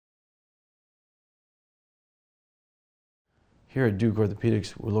Here at Duke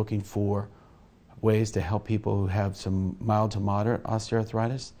Orthopedics, we're looking for ways to help people who have some mild to moderate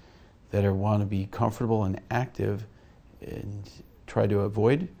osteoarthritis that want to be comfortable and active and try to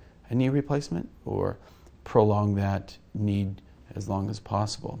avoid a knee replacement or prolong that need as long as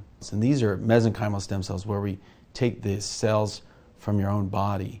possible. And these are mesenchymal stem cells, where we take the cells from your own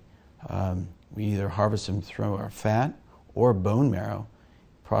body. We either harvest them through our fat or bone marrow,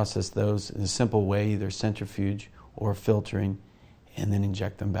 process those in a simple way, either centrifuge or filtering, and then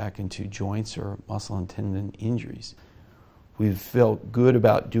inject them back into joints or muscle and tendon injuries. We've felt good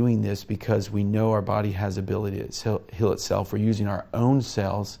about doing this because we know our body has ability to heal itself. We're using our own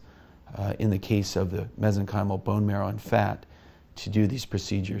cells, in the case of the mesenchymal bone marrow and fat, to do these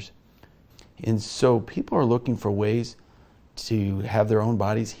procedures. And so people are looking for ways to have their own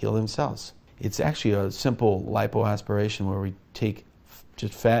bodies heal themselves. It's actually a simple lipoaspiration where we take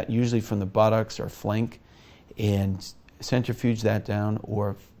just fat, usually from the buttocks or flank, and centrifuge that down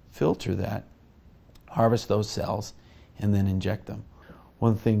or filter that, harvest those cells, and then inject them.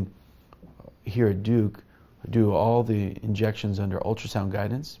 One thing here at Duke, we do all the injections under ultrasound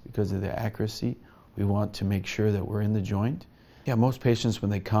guidance because of the accuracy. We want to make sure that we're in the joint. Yeah, most patients, when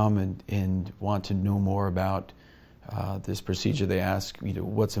they come and want to know more about this procedure, they ask,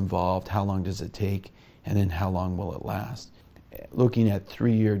 what's involved, how long does it take, and then how long will it last. Looking at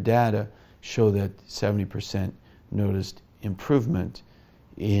 3-year data show that 70% noticed improvement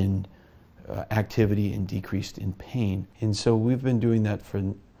in activity and decreased in pain. And so we've been doing that for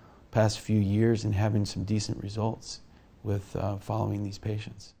the past few years and having some decent results with following these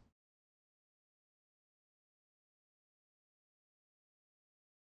patients.